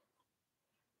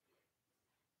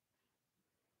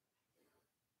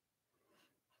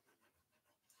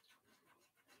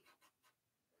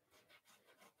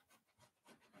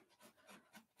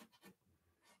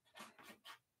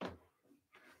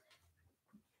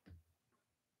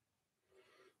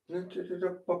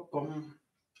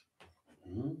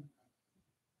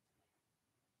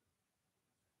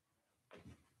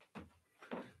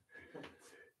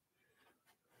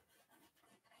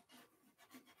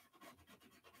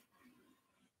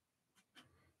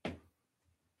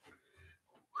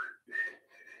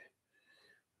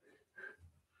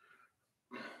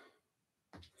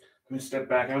 Let me step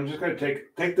back. I'm just going to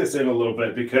take this in a little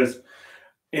bit because,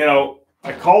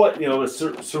 I call it, the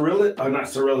surreal, not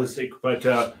surrealistic, but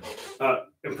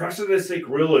impressionistic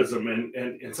realism,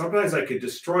 and sometimes I could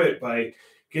destroy it by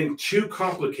getting too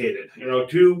complicated,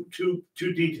 too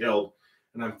detailed.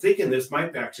 And I'm thinking this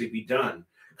might actually be done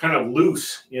kind of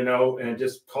loose, and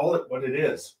just call it what it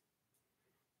is.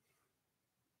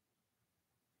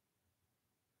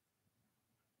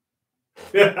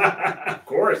 Of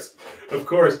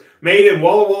course. Made in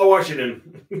Walla Walla,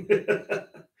 Washington.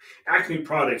 Acme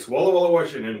Products, Walla Walla,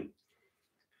 Washington.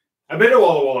 I've been to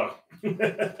Walla Walla.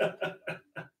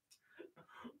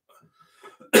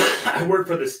 I worked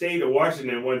for the state of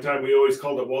Washington one time. We always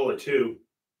called it Walla 2.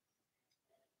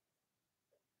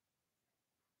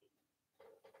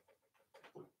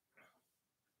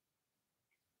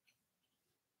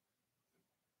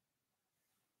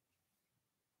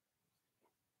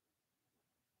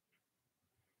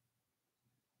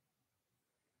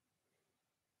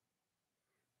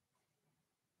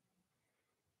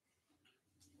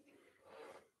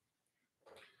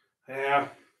 Yeah.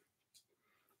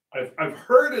 I've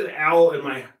heard an owl in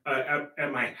my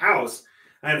at my house,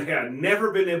 and I've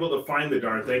never been able to find the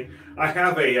darn thing. I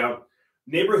have a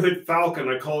neighborhood falcon.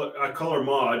 I call her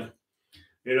Maud.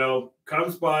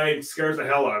 Comes by and scares the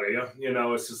hell out of you.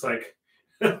 It's just like,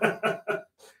 all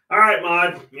right,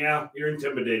 Maud. Yeah, you're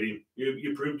intimidating.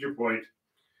 You proved your point.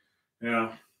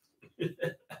 Yeah.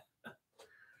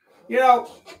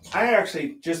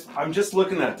 I'm just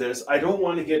looking at this. I don't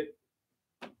want to get,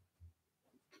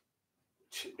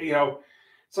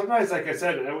 sometimes, like I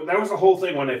said, that was the whole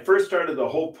thing when I first started the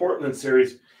whole Portland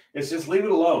series. It's just leave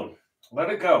it alone. Let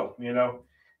it go,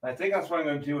 I think that's what I'm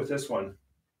going to do with this one.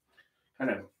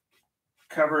 Kind of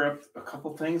cover up a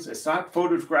couple things. It's not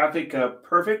photographic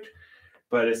perfect,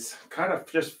 but it's kind of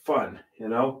just fun,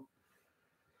 And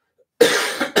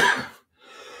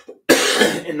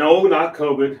no, not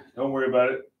COVID. Don't worry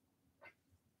about it.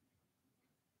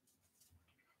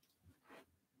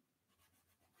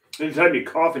 Anytime you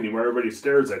cough anymore, everybody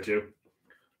stares at you.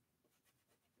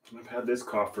 I've had this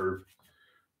cough for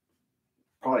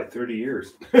probably 30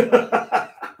 years.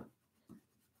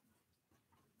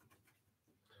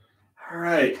 All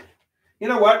right. You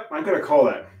know what? I'm going to call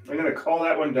that. I'm going to call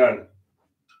that one done.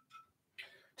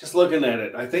 Just looking at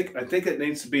it, I think it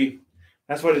needs to be.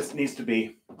 That's what it needs to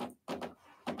be.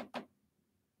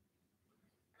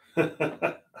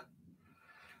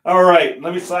 All right,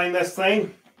 let me sign this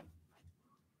thing.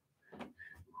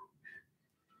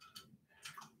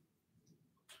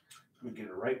 Let me get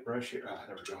a right brush here. Ah,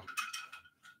 there we go.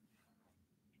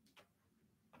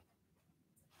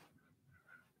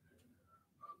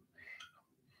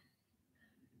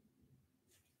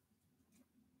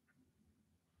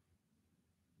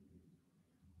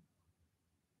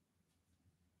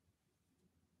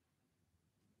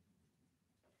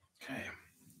 Okay.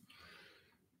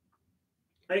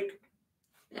 Make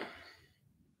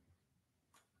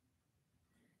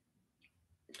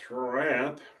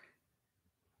trap.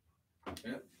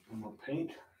 Yep, more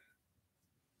paint.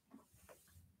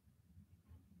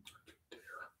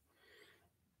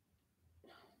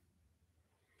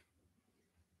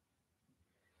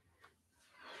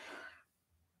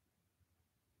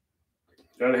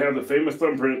 Gotta have the famous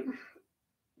thumbprint.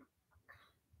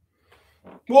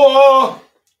 Whoa!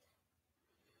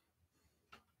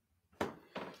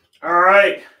 All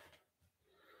right.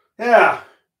 Yeah.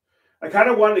 I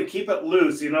kind of wanted to keep it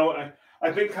loose. You know,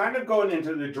 I've been kind of going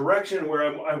into the direction where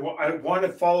I want to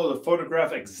follow the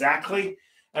photograph exactly.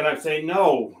 And I'm saying,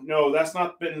 no, that's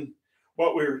not been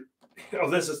what we're,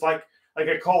 this is like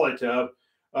I call it,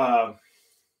 God,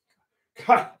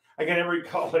 I can never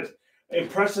call it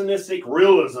impressionistic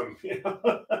realism.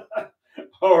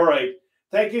 All right.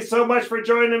 Thank you so much for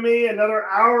joining me. Another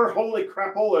hour. Holy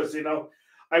crapolas,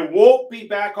 I won't be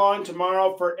back on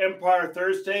tomorrow for Empire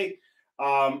Thursday.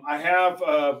 I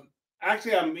have,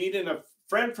 actually, I'm meeting a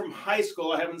friend from high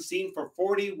school I haven't seen for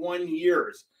 41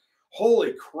 years.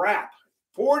 Holy crap.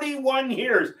 41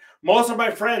 years. Most of my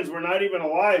friends were not even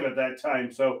alive at that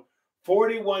time. So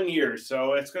 41 years.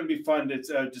 So it's going to be fun to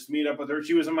just meet up with her.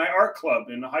 She was in my art club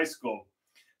in high school.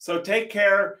 So take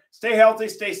care. Stay healthy.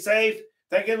 Stay safe.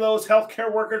 Thank you to those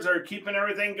healthcare workers that are keeping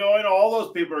everything going. All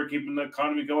those people are keeping the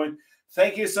economy going.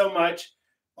 Thank you so much.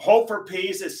 Hope for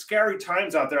peace. It's scary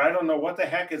times out there. I don't know what the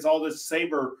heck is all this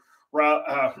saber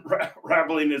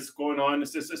rattling that's going on.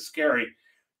 It's just scary.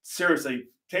 Seriously,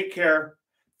 take care.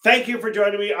 Thank you for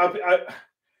joining me.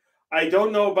 I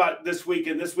don't know about this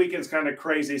weekend. This weekend's kind of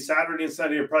crazy. Saturday and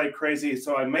Sunday are probably crazy.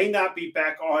 So I may not be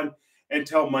back on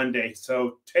until Monday.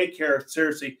 So take care.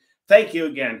 Seriously. Thank you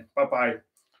again. Bye-bye.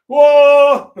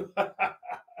 Whoa!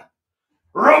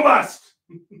 Robust!